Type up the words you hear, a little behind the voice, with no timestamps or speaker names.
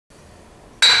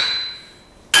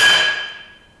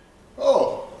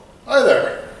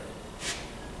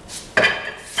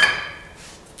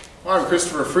I'm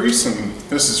Christopher Freese and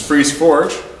this is Freese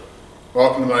Forge.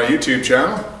 Welcome to my YouTube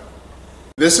channel.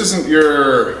 This isn't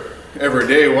your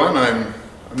everyday one. I'm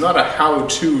not a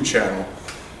how-to channel.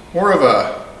 More of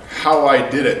a how I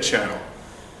did it channel.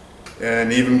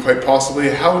 And even quite possibly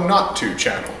a how not to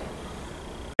channel.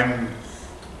 I'm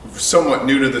somewhat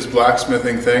new to this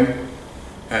blacksmithing thing,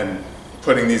 and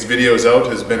putting these videos out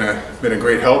has been a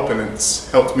great help, and it's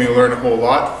helped me learn a whole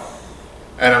lot.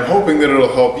 And I'm hoping that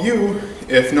it'll help you,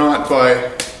 if not by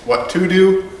what to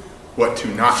do, what to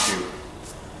not do.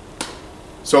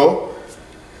 So,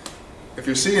 if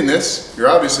you're seeing this, you're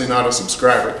obviously not a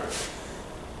subscriber.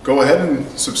 Go ahead and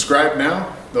subscribe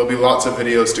now. There'll be lots of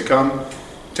videos to come.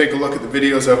 Take a look at the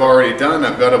videos I've already done.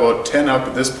 I've got about 10 up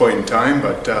at this point in time,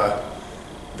 but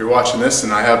if you're watching this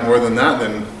and I have more than that,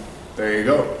 then there you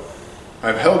go.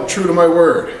 I've held true to my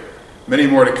word. Many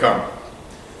more to come.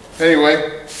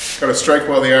 Anyway, gotta strike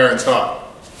while the iron's hot.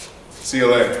 See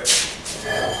you later.